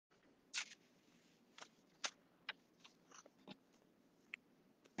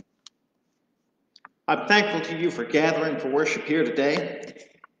I'm thankful to you for gathering for worship here today.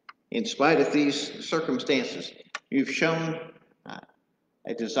 In spite of these circumstances, you've shown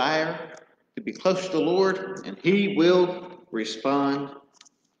a desire to be close to the Lord, and He will respond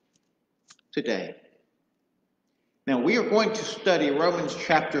today. Now, we are going to study Romans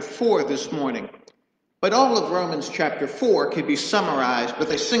chapter 4 this morning, but all of Romans chapter 4 can be summarized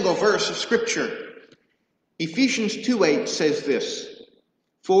with a single verse of Scripture. Ephesians 2:8 says this,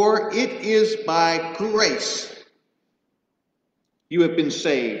 "For it is by grace you have been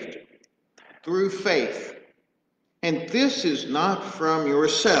saved, through faith. And this is not from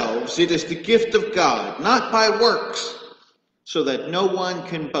yourselves, it is the gift of God, not by works, so that no one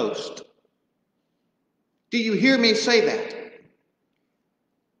can boast." Do you hear me say that?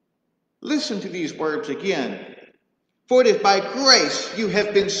 Listen to these words again. For it is by grace you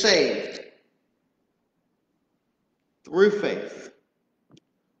have been saved, through faith.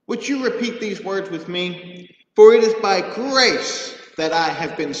 Would you repeat these words with me? For it is by grace that I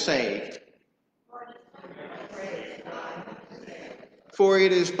have been saved. For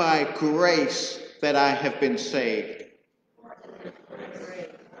it is by grace that I have been saved.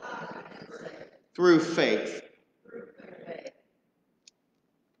 Through faith.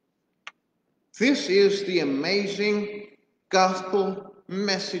 This is the amazing gospel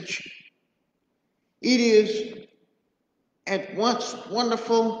message. It is at once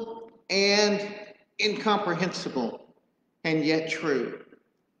wonderful and incomprehensible, and yet true.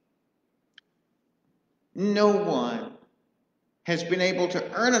 No one has been able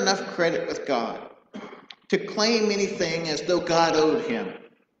to earn enough credit with God to claim anything as though God owed him.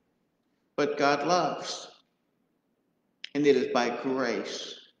 But God loves, and it is by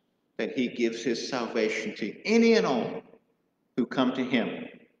grace that he gives his salvation to any and all who come to him.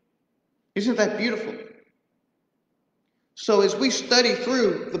 Isn't that beautiful? So as we study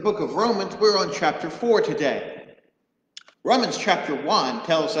through the book of Romans, we're on chapter 4 today. Romans chapter 1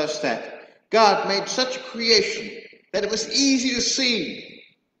 tells us that God made such a creation that it was easy to see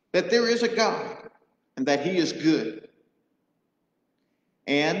that there is a God and that he is good.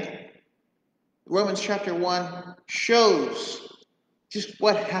 And Romans chapter 1 shows just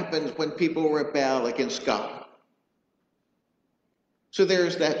what happens when people rebel against God. So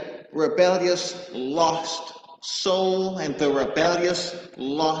there's that rebellious, lost soul and the rebellious,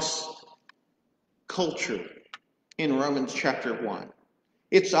 lost culture in Romans chapter 1.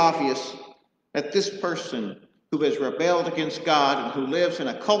 It's obvious that this person who has rebelled against God and who lives in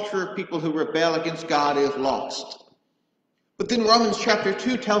a culture of people who rebel against God is lost. But then Romans chapter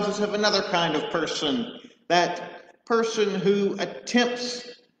 2 tells us of another kind of person, that person who attempts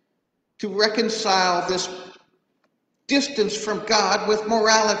to reconcile this distance from God with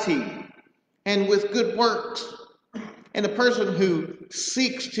morality and with good works, and a person who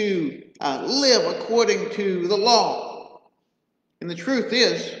seeks to live according to the law. And the truth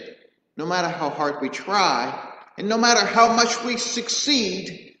is, no matter how hard we try, and no matter how much we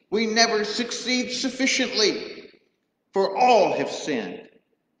succeed, we never succeed sufficiently. For all have sinned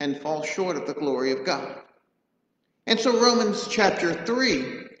and fall short of the glory of God. And so Romans chapter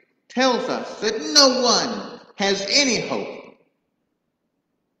 3 tells us that no one has any hope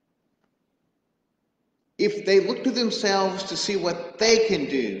if they look to themselves to see what they can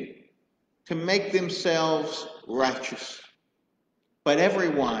do to make themselves righteous. But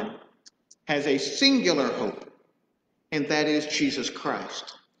everyone has a singular hope, and that is Jesus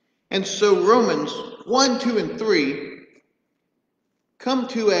Christ. And so Romans 1, 2, and 3 come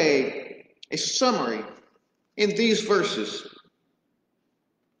to a summary in these verses.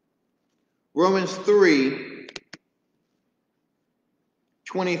 Romans 3,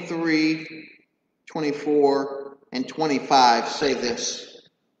 23, 24, and 25 say this: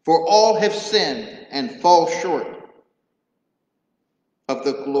 "For all have sinned and fall short of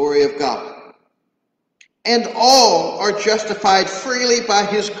the glory of God, and all are justified freely by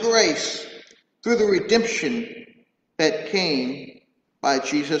his grace through the redemption that came by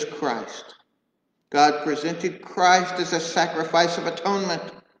Jesus Christ." God presented Christ as a sacrifice of atonement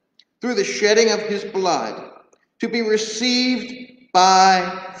through the shedding of his blood to be received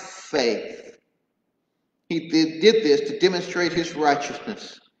by faith. He did this to demonstrate his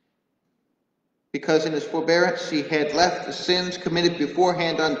righteousness, because in his forbearance he had left the sins committed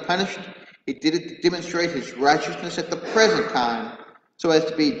beforehand unpunished. He did it to demonstrate his righteousness at the present time, so as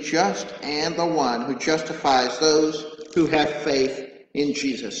to be just and the one who justifies those who have faith in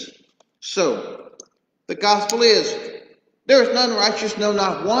Jesus. So, the gospel is, there is none righteous, no,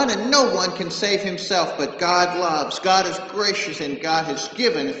 not one, and no one can save himself, but God loves, God is gracious, and God has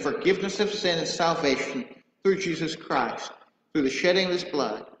given forgiveness of sin and salvation through Jesus Christ, through the shedding of his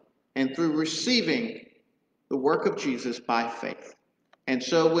blood. and through receiving the work of Jesus by faith. And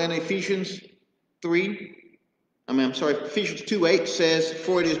so when Ephesians 2:8 says,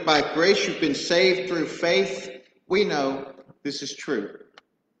 "For it is by grace you've been saved through faith," we know this is true.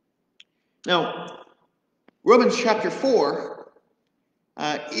 Now, Romans chapter 4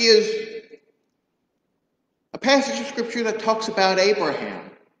 is a passage of Scripture that talks about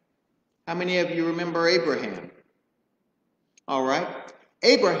Abraham. How many of you remember Abraham? All right.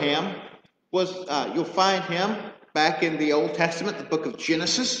 Abraham was, you'll find him back in the Old Testament, the book of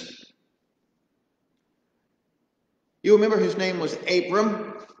Genesis. You remember his name was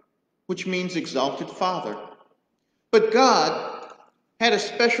Abram, which means exalted father. But God had a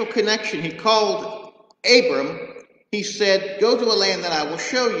special connection. He called Abram. He said, "Go to a land that I will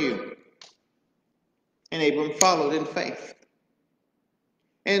show you." And Abram followed in faith.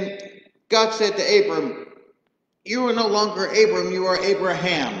 And God said to Abram, "You are no longer Abram, you are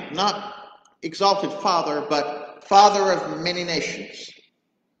Abraham, not exalted father, but father of many nations."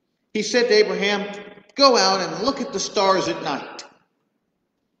 He said to Abraham, "Go out and look at the stars at night.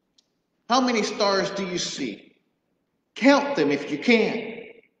 How many stars do you see? Count them if you can.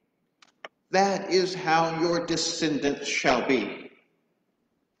 That is how your descendants shall be."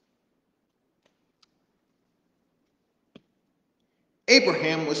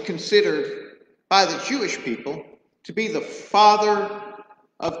 Abraham was considered by the Jewish people to be the father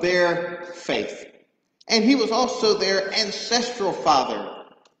of their faith. And he was also their ancestral father.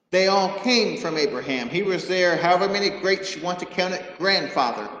 They all came from Abraham. He was their, however many greats you want to count it,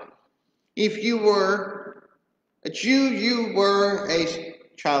 grandfather. If you were a Jew, you were a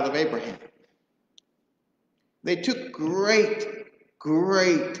child of Abraham. They took great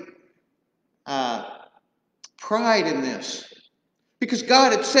pride in this, because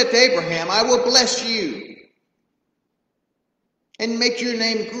God had said to Abraham, "I will bless you and make your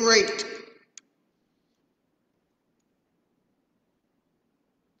name great.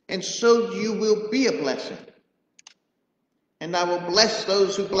 And so you will be a blessing. And I will bless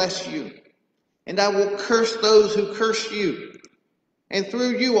those who bless you. And I will curse those who curse you. And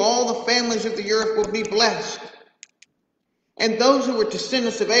through you all the families of the earth will be blessed." And those who were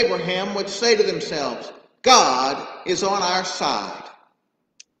descendants of Abraham would say to themselves, "God is on our side.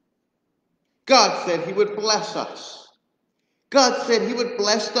 God said he would bless us. God said he would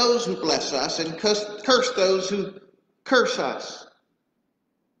bless those who bless us and curse those who curse us."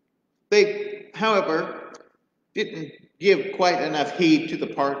 They, however, didn't give quite enough heed to the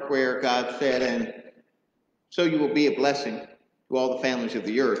part where God said, "And so you will be a blessing to all the families of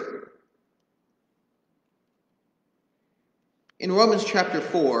the earth." In Romans chapter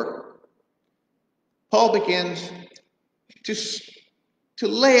 4, Paul begins to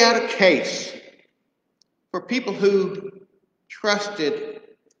lay out a case for people who trusted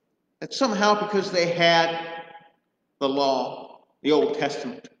that somehow, because they had the law, the Old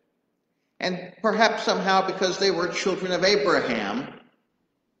Testament, and perhaps somehow because they were children of Abraham,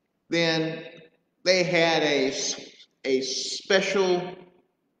 then they had a special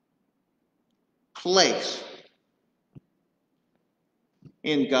place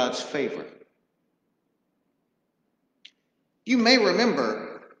in God's favor. You may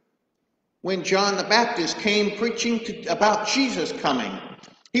remember when John the Baptist came preaching about Jesus coming.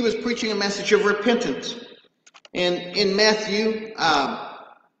 He was preaching a message of repentance. And in Matthew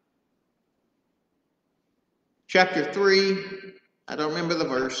chapter 3, I don't remember the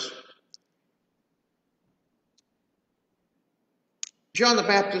verse, John the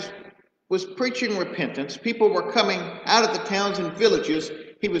Baptist was preaching repentance. People were coming out of the towns and villages.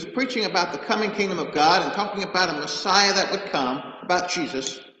 He was preaching about the coming kingdom of God and talking about a Messiah that would come, about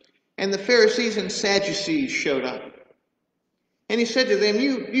Jesus. And the Pharisees and Sadducees showed up. And he said to them,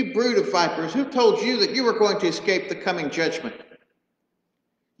 you brood of vipers, who told you that you were going to escape the coming judgment?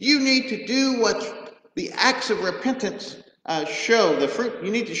 You need to do what the acts of repentance show, the fruit.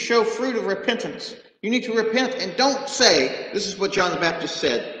 You need to show fruit of repentance. You need to repent, and don't say, this is what John the Baptist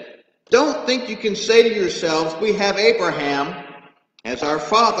said, don't think you can say to yourselves, we have Abraham as our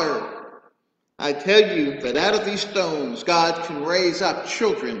father. I tell you that out of these stones God can raise up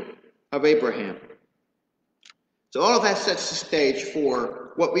children of Abraham. So all of that sets the stage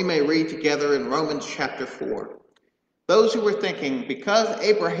for what we may read together in Romans chapter 4. Those who were thinking, because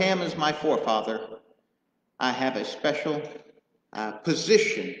Abraham is my forefather, I have a special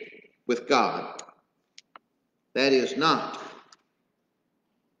position with God. That is not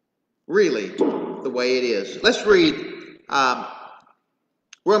really the way it is. Let's read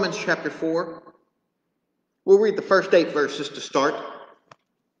Romans chapter 4. We'll read the first 8 verses to start.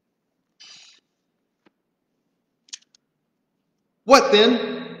 What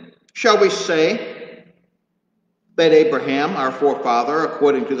then? Shall we say that Abraham, our forefather,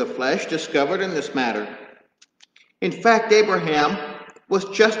 according to the flesh, discovered in this matter? In fact, Abraham was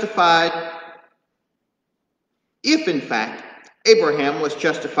justified, if in fact Abraham was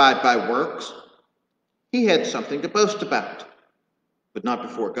justified by works, he had something to boast about, but not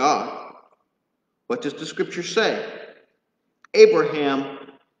before God. What does the scripture say? Abraham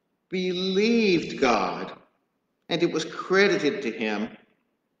believed God, and it was credited to him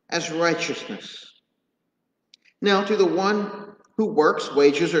as righteousness. Now, to the one who works,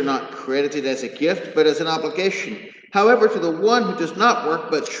 wages are not credited as a gift, but as an obligation. However, to the one who does not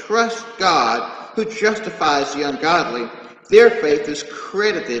work, but trusts God, who justifies the ungodly, their faith is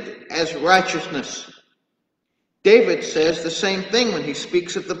credited as righteousness. David says the same thing when he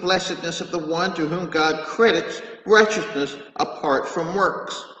speaks of the blessedness of the one to whom God credits righteousness apart from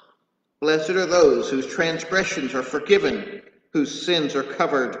works. Blessed are those whose transgressions are forgiven, whose sins are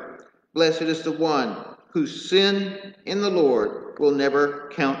covered. Blessed is the one whose sin in the Lord will never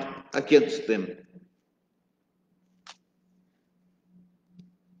count against them.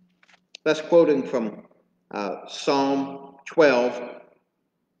 That's quoting from Psalm 12.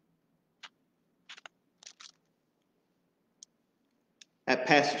 That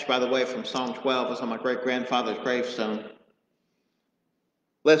passage, by the way, from Psalm 12 is on my great-grandfather's gravestone.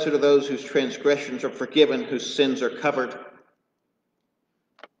 Blessed are those whose transgressions are forgiven, whose sins are covered.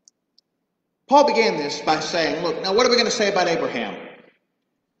 Paul began this by saying, look, now what are we going to say about Abraham?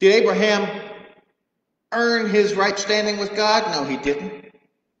 Did Abraham earn his right standing with God? No, he didn't.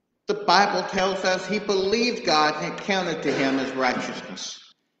 The Bible tells us he believed God and it counted to him as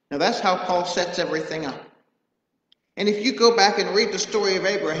righteousness. Now that's how Paul sets everything up. And if you go back and read the story of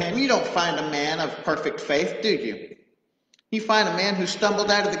Abraham, you don't find a man of perfect faith, do you? You find a man who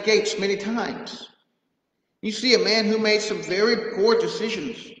stumbled out of the gates many times. You see a man who made some very poor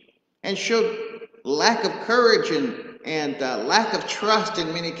decisions and showed lack of courage and lack of trust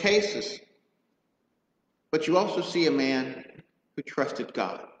in many cases. But you also see a man who trusted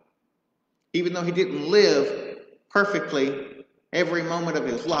God. Even though he didn't live perfectly every moment of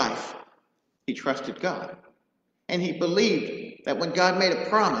his life, he trusted God. And he believed that when God made a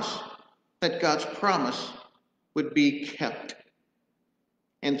promise, that God's promise would be kept.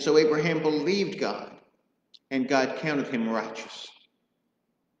 And so Abraham believed God, and God counted him righteous.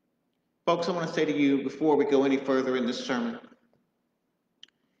 Folks, I want to say to you before we go any further in this sermon,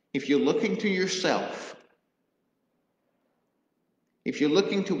 if you're looking to yourself, if you're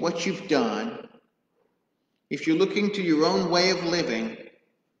looking to what you've done, if you're looking to your own way of living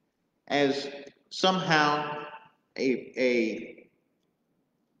as somehow a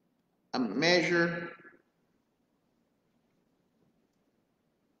measure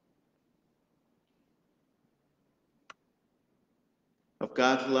of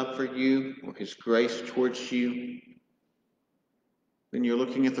God's love for you or his grace towards you, then you're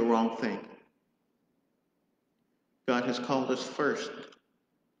looking at the wrong thing. God has called us first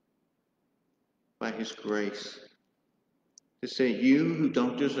by his grace to say, you who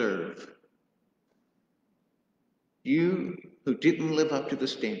don't deserve, you who didn't live up to the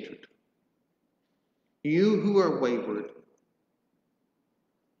standard, you who are wayward,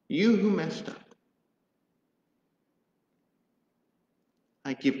 you who messed up,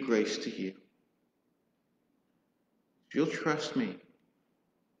 I give grace to you. If you'll trust me,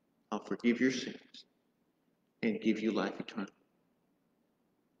 I'll forgive your sins and give you life eternal.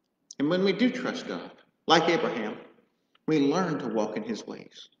 And when we do trust God, like Abraham, we learn to walk in his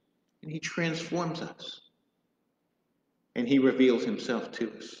ways. And he transforms us. And he reveals himself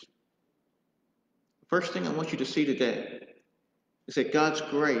to us. The first thing I want you to see today is that God's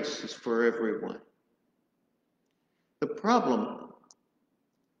grace is for everyone. The problem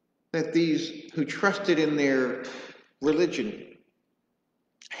that these who trusted in their religion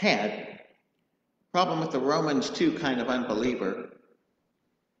had, problem with the Romans too, kind of unbeliever,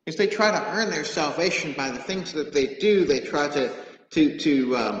 is they try to earn their salvation by the things that they do. They try to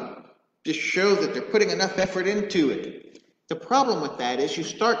just show that they're putting enough effort into it. The problem with that is you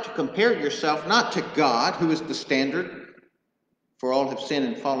start to compare yourself not to God, who is the standard, for all have sinned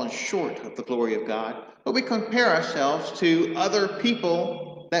and fallen short of the glory of God, but we compare ourselves to other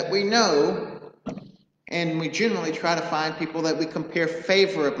people that we know, and we generally try to find people that we compare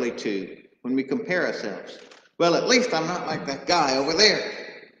favorably to when we compare ourselves. Well, at least I'm not like that guy over there.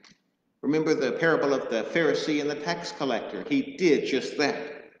 Remember the parable of the Pharisee and the tax collector. He did just that.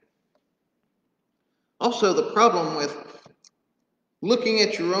 Also, the problem with looking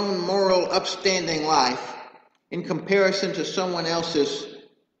at your own moral, upstanding life in comparison to someone else's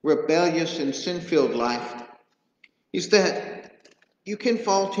rebellious and sin-filled life is that you can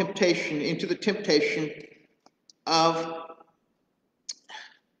fall into the temptation of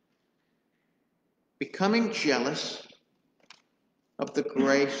becoming jealous of the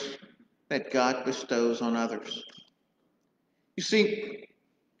grace that God bestows on others. You see,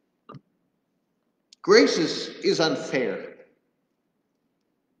 grace is unfair.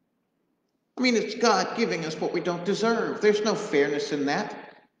 I mean, it's God giving us what we don't deserve. There's no fairness in that.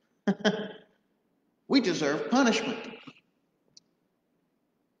 We deserve punishment.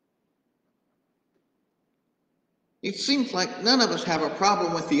 It seems like none of us have a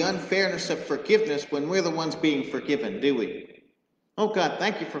problem with the unfairness of forgiveness when we're the ones being forgiven, do we? Oh God,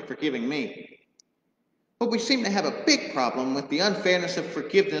 thank you for forgiving me. But we seem to have a big problem with the unfairness of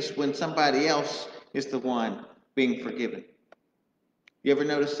forgiveness when somebody else is the one being forgiven. You ever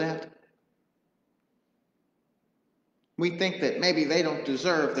notice that? We think that maybe they don't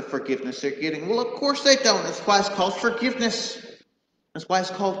deserve the forgiveness they're getting. Well, of course they don't. That's why it's called forgiveness. That's why it's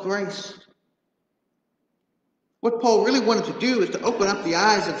called grace. What Paul really wanted to do is to open up the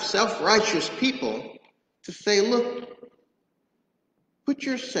eyes of self-righteous people to say, look, put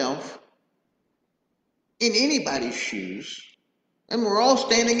yourself in anybody's shoes, and we're all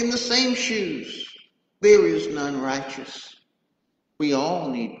standing in the same shoes. There is none righteous. We all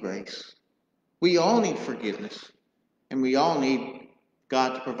need grace. We all need forgiveness, and we all need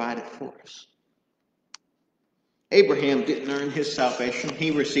God to provide it for us. Abraham didn't earn his salvation.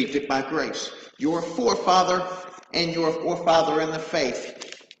 He received it by grace. Your forefather and your forefather in the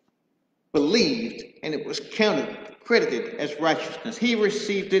faith believed, and it was credited as righteousness. He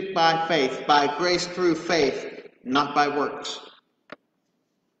received it by faith, by grace through faith, not by works.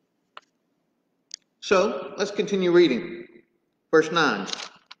 So, let's continue reading. Verse 9,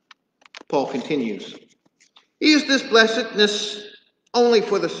 Paul continues. Is this blessedness only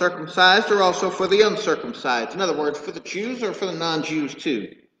for the circumcised or also for the uncircumcised? In other words, for the Jews or for the non-Jews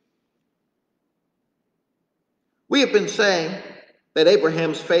too? We have been saying that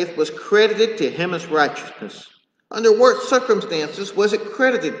Abraham's faith was credited to him as righteousness. Under what circumstances was it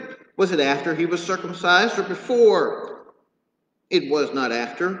credited? Was it after he was circumcised or before? It was not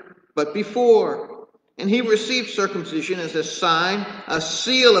after, but before. And he received circumcision as a sign, a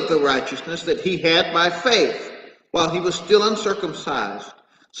seal of the righteousness that he had by faith, while he was still uncircumcised.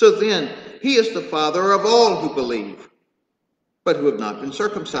 So then, he is the father of all who believe, but who have not been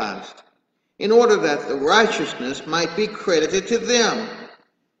circumcised, in order that the righteousness might be credited to them.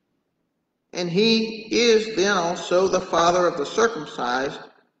 And he is then also the father of the circumcised,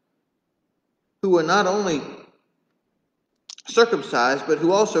 who are not only circumcised, but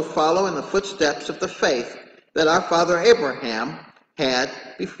who also follow in the footsteps of the faith that our father Abraham had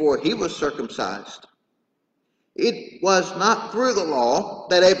before he was circumcised. It was not through the law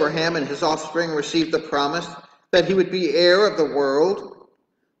that Abraham and his offspring received the promise that he would be heir of the world,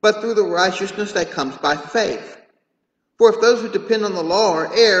 but through the righteousness that comes by faith. For if those who depend on the law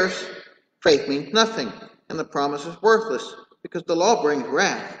are heirs, faith means nothing, and the promise is worthless, because the law brings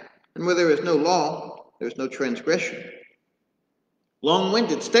wrath, and where there is no law, there is no transgression.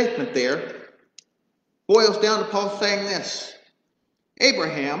 Long-winded statement there boils down to Paul saying this: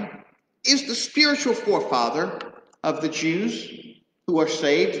 Abraham is the spiritual forefather of the Jews who are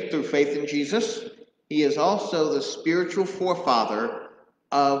saved through faith in Jesus. He is also the spiritual forefather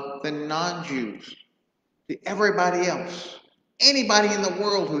of the non-Jews, to everybody else. Anybody in the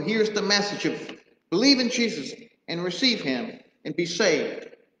world who hears the message of believe in Jesus and receive him and be saved,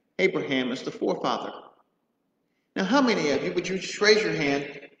 Abraham is the forefather. Now, how many of you, would you just raise your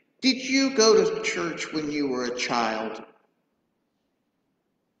hand, did you go to church when you were a child?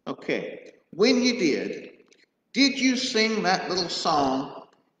 Okay. When you did you sing that little song,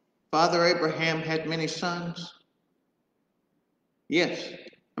 Father Abraham had many sons? Yes.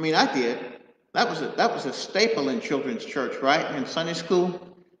 I mean, I did. That was a staple in children's church, right? In Sunday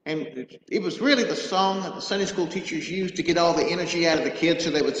school. And it was really the song that the Sunday school teachers used to get all the energy out of the kids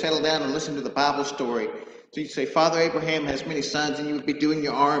so they would settle down and listen to the Bible story. So you'd say, Father Abraham has many sons, and you would be doing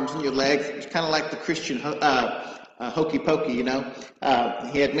your arms and your legs. It's kind of like the Christian hokey pokey, you know.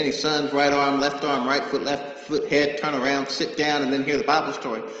 He had many sons, right arm, left foot, head, turn around, sit down, and then hear the Bible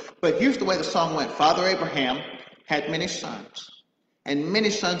story. But here's the way the song went. Father Abraham had many sons, and many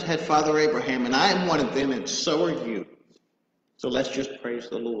sons had Father Abraham, and I am one of them, and so are you. So let's just praise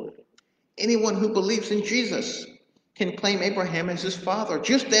the Lord. Anyone who believes in Jesus can claim Abraham as his father,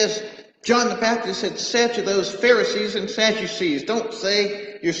 just as John the Baptist had said to those Pharisees and Sadducees, don't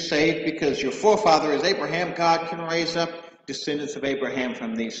say you're saved because your forefather is Abraham. God can raise up descendants of Abraham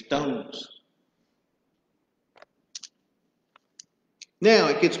from these stones. Now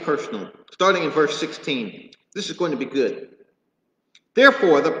it gets personal. Starting in verse 16. This is going to be good.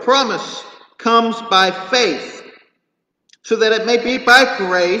 Therefore, the promise comes by faith, so that it may be by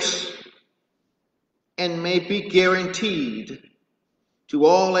grace and may be guaranteed to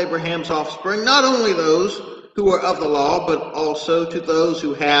all Abraham's offspring, not only those who are of the law, but also to those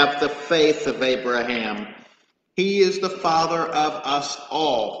who have the faith of Abraham. He is the father of us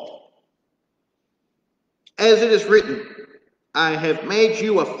all. As it is written, I have made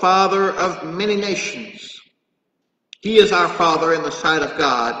you a father of many nations. He is our Father in the sight of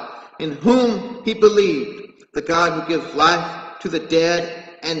God, in whom he believed, the God who gives life to the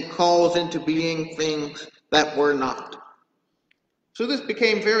dead and calls into being things that were not. So this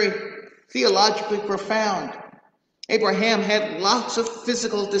became very theologically profound. Abraham had lots of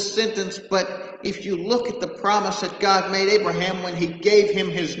physical descendants, but if you look at the promise that God made Abraham when he gave him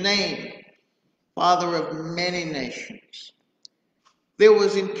his name, Father of many nations, there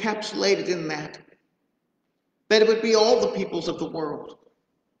was encapsulated in that it would be all the peoples of the world,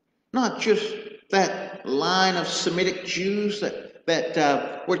 not just that line of Semitic Jews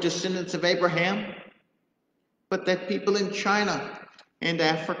that were descendants of Abraham, but that people in China and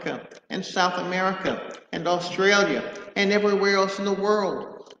Africa and South America and Australia and everywhere else in the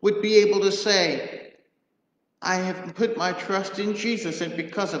world would be able to say, I have put my trust in Jesus, and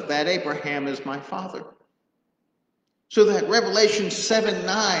because of that, Abraham is my father. So that Revelation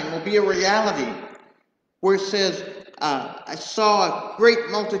 7:9 will be a reality, where it says, I saw a great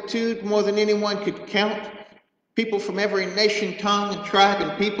multitude, more than anyone could count, people from every nation, tongue, and tribe,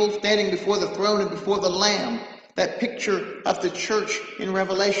 and people standing before the throne and before the Lamb. That picture of the church in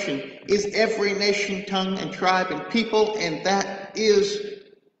Revelation is every nation, tongue, and tribe, and people, and that is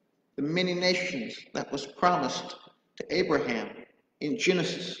the many nations that was promised to Abraham in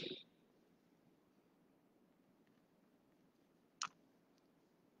Genesis.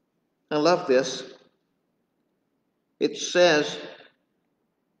 I love this. It says,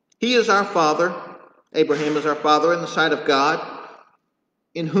 he is our father, Abraham is our father in the sight of God,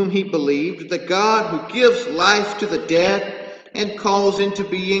 in whom he believed, the God who gives life to the dead and calls into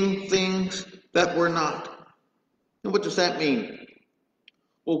being things that were not. And what does that mean?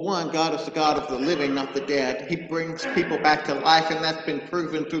 Well, one, God is the God of the living, not the dead. He brings people back to life, and that's been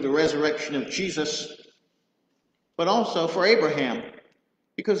proven through the resurrection of Jesus. But also for Abraham,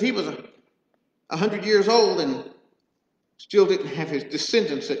 because he was 100 years old and still didn't have his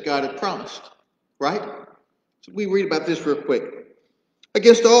descendants that God had promised, right? So we read about this real quick.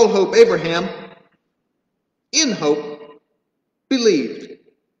 Against all hope, Abraham, in hope, believed,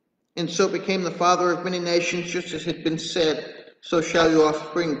 and so became the father of many nations, just as had been said, so shall your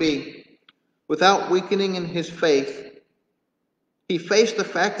offspring be. Without weakening in his faith, he faced the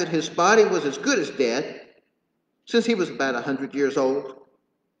fact that his body was as good as dead, since he was about 100 years old,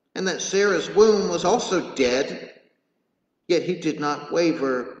 and that Sarah's womb was also dead, yet he did not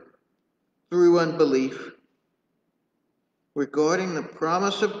waver through unbelief regarding the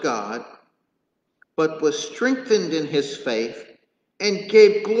promise of God, but was strengthened in his faith and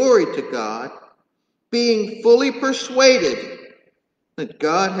gave glory to God, being fully persuaded that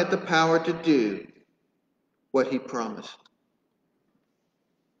God had the power to do what he promised.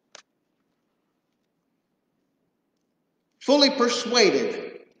 Fully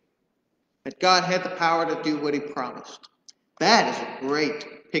persuaded that God had the power to do what he promised. That is a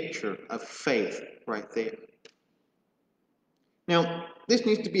great picture of faith right there. Now, this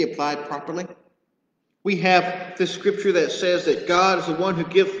needs to be applied properly. We have this scripture that says that God is the one who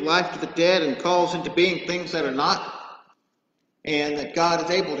gives life to the dead and calls into being things that are not, and that God is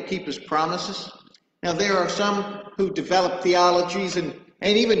able to keep his promises. Now, there are some who develop theologies and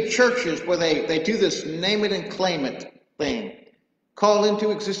even churches where they do this name it and claim it thing. Call into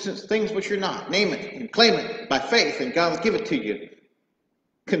existence things which are not. Name it and claim it by faith, and God will give it to you.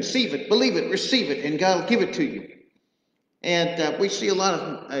 Conceive it, believe it, receive it, and God will give it to you. And we see a lot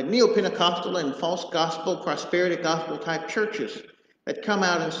of neo-Pentecostal and false gospel, prosperity gospel type churches that come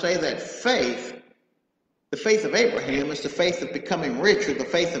out and say that faith, the faith of Abraham, is the faith of becoming rich, or the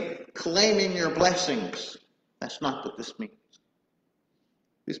faith of claiming your blessings. That's not what this means.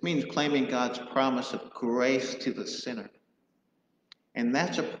 This means claiming God's promise of grace to the sinner. And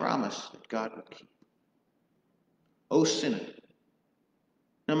that's a promise that God will keep. O sinner,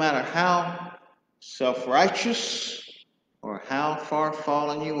 no matter how self-righteous or how far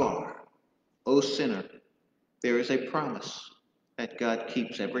fallen you are, O sinner, there is a promise that God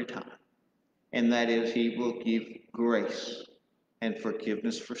keeps every time. And that is, he will give grace and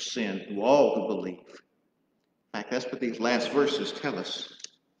forgiveness for sin to all who believe. In fact, that's what these last verses tell us.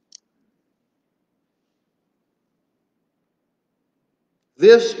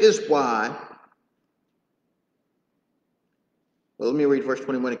 This is why Well, let me read verse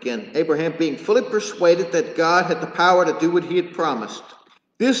 21 again. Abraham, being fully persuaded that God had the power to do what he had promised.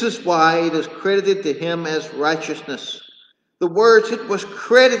 This is why it is credited to him as righteousness. The words "it was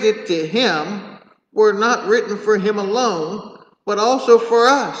credited to him" were not written for him alone, but also for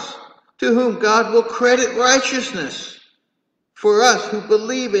us, to whom God will credit righteousness. For us who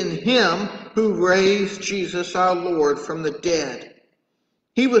believe in him who raised Jesus our Lord from the dead.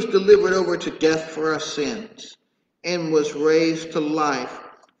 He was delivered over to death for our sins and was raised to life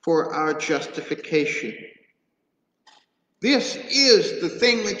for our justification. This is the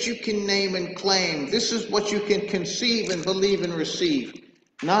thing that you can name and claim. This is what you can conceive and believe and receive.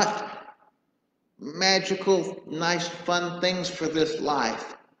 Not magical, nice, fun things for this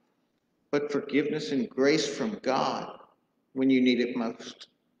life, but forgiveness and grace from God when you need it most.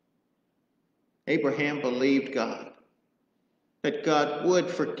 Abraham believed God, that God would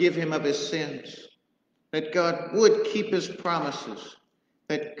forgive him of his sins, that God would keep his promises,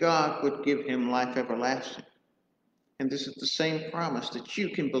 that God would give him life everlasting. And this is the same promise that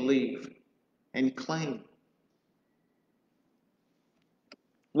you can believe and claim.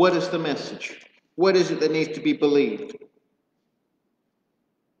 What is the message? What is it that needs to be believed?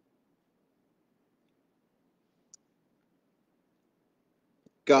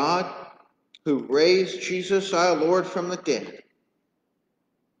 God, who raised Jesus our Lord from the dead.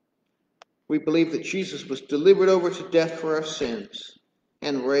 We believe that Jesus was delivered over to death for our sins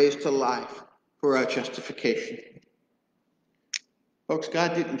and raised to life for our justification. Folks,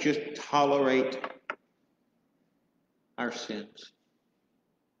 God didn't just tolerate our sins.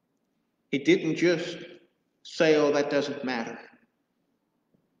 He didn't just say, "Oh, that doesn't matter."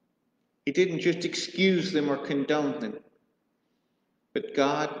 He didn't just excuse them or condone them. But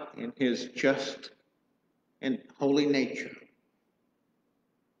God, in his just and holy nature,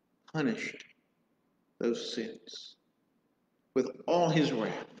 punished those sins with all his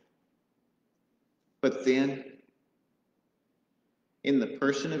wrath. But then, in the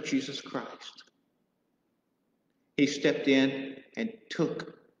person of Jesus Christ, he stepped in and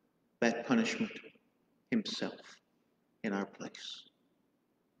took that punishment himself in our place,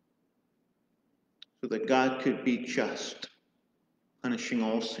 so that God could be just, punishing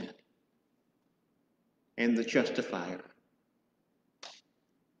all sin, and the justifier,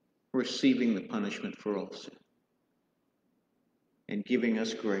 receiving the punishment for all sin, and giving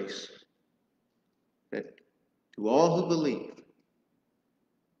us grace that to all who believe,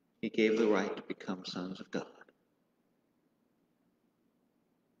 he gave the right to become sons of God.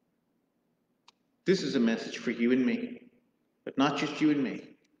 This is a message for you and me, but not just you and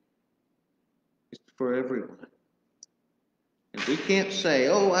me. It's for everyone. And we can't say,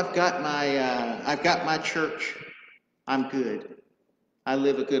 "Oh, I've got my church. I'm good. I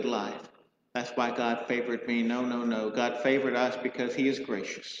live a good life. That's why God favored me." No, no, no. God favored us because he is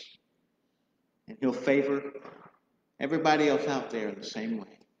gracious. And he'll favor everybody else out there in the same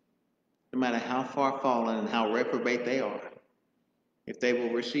way. No matter how far fallen and how reprobate they are, if they will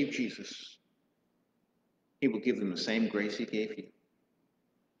receive Jesus, he will give them the same grace he gave you.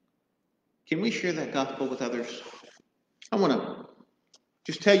 Can we share that gospel with others? I want to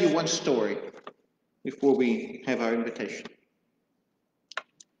just tell you one story before we have our invitation.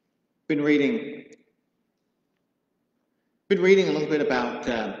 Been reading a little bit about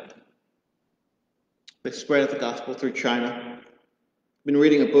the spread of the gospel through China. Been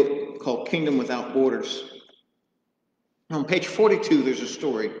reading a book called Kingdom Without Borders. On page 42, there's a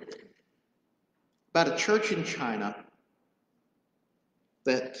story about a church in China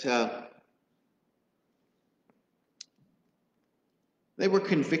that they were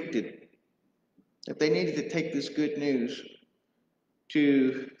convicted that they needed to take this good news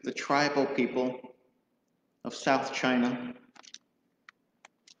to the tribal people of South China,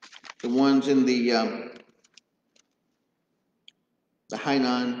 the ones in the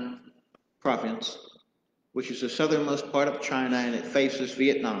Hainan province, which is the southernmost part of China, and it faces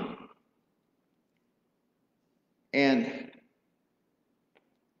Vietnam. And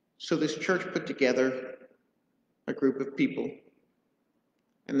so this church put together a group of people,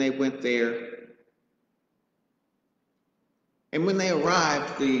 and they went there. And when they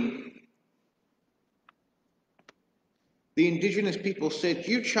arrived, the indigenous people said,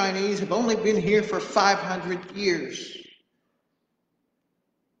 "You Chinese have only been here for 500 years.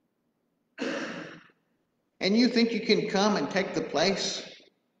 And you think you can come and take the place?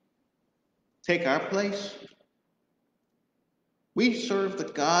 Take our place? We serve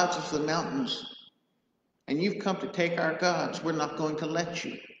the gods of the mountains, and you've come to take our gods. We're not going to let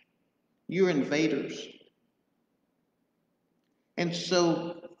you. You're invaders." And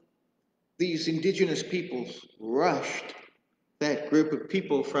so these indigenous peoples rushed that group of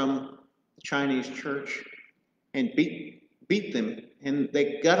people from the Chinese church and beat them. And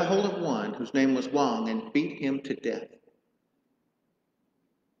they got a hold of one whose name was Wang and beat him to death.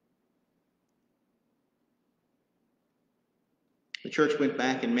 The church went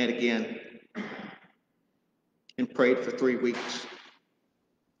back and met again and prayed for 3 weeks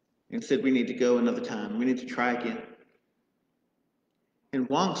and said, we need to go another time. We need to try again. And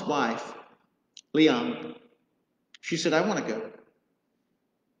Wang's wife, Liang, she said, I want to go.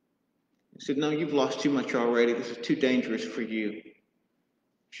 He said, no, you've lost too much already. This is too dangerous for you.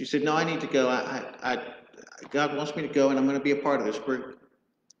 She said, no, I need to go. God wants me to go, and I'm going to be a part of this group.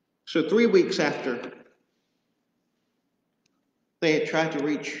 So 3 weeks after they had tried to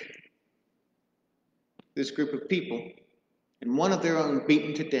reach this group of people, and one of their own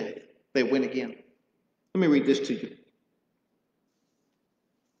beaten to death, they went again. Let me read this to you.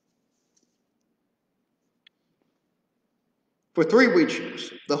 For 3 weeks,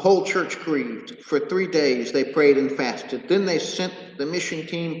 the whole church grieved. For 3 days, they prayed and fasted. Then they sent the mission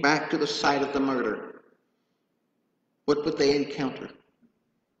team back to the site of the murder. What would they encounter?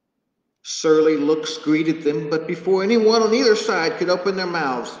 Surly looks greeted them, but before anyone on either side could open their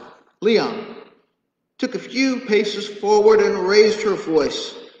mouths, Liang took a few paces forward and raised her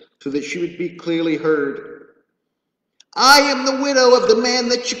voice so that she would be clearly heard. I am the widow of the man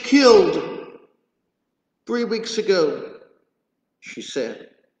that you killed 3 weeks ago, she said.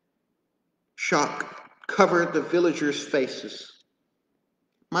 Shock covered the villagers' faces.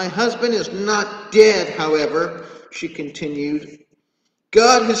 My husband is not dead, however, she continued.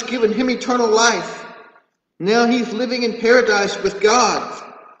 God has given him eternal life. Now he's living in paradise with God.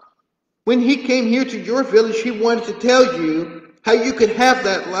 When he came here to your village, he wanted to tell you how you could have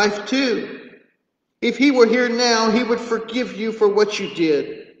that life too. If he were here now, he would forgive you for what you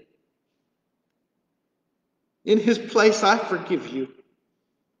did. In his place, I forgive you.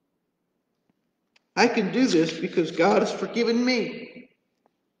 I can do this because God has forgiven me.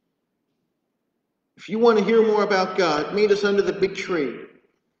 If you want to hear more about God, meet us under the big tree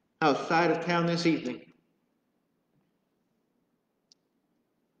outside of town this evening.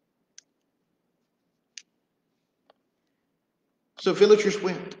 So villagers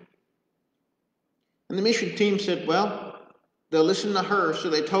went. And the mission team said, well, they'll listen to her, so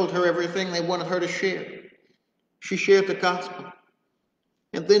they told her everything they wanted her to share. She shared the gospel.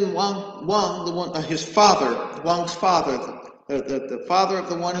 And then Wang's father, the father of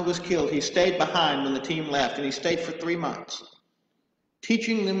the one who was killed, he stayed behind when the team left, and he stayed for 3 months,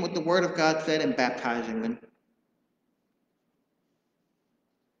 teaching them what the Word of God said and baptizing them.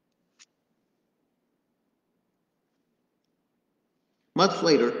 Months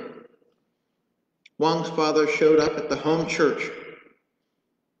later, Wang's father showed up at the home church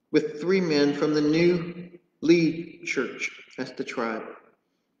with 3 men from the new lead church. That's the tribe.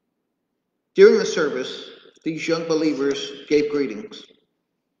 During the service, these young believers gave greetings.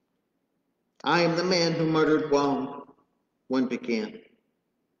 I am the man who murdered Wang, one began.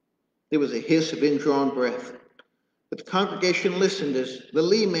 There was a hiss of indrawn breath, but the congregation listened as the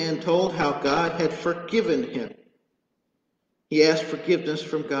Lee man told how God had forgiven him. He asked forgiveness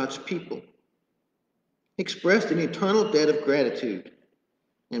from God's people, expressed an eternal debt of gratitude,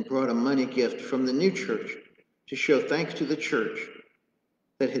 and brought a money gift from the new church to show thanks to the church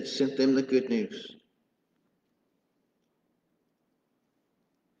that had sent them the good news.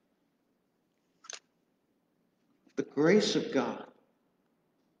 The grace of God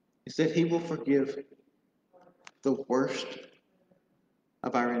is that he will forgive the worst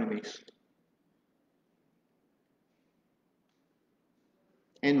of our enemies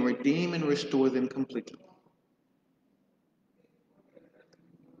and redeem and restore them completely.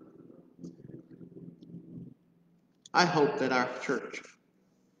 I hope that our church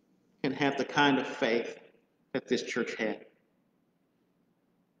can have the kind of faith that this church had.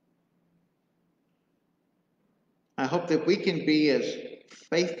 I hope that we can be as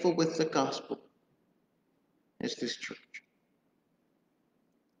faithful with the gospel as this church.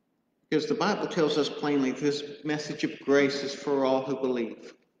 Because the Bible tells us plainly this message of grace is for all who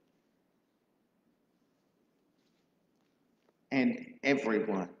believe. And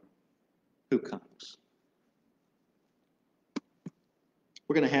everyone who comes.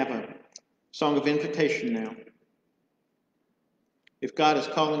 We're going to have a song of invitation now. If God is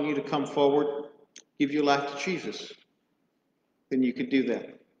calling you to come forward, give your life to Jesus, then you can do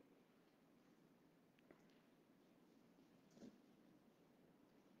that.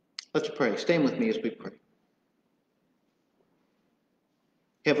 Let's pray. Stand with me as we pray.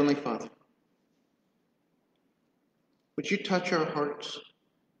 Heavenly Father, would you touch our hearts?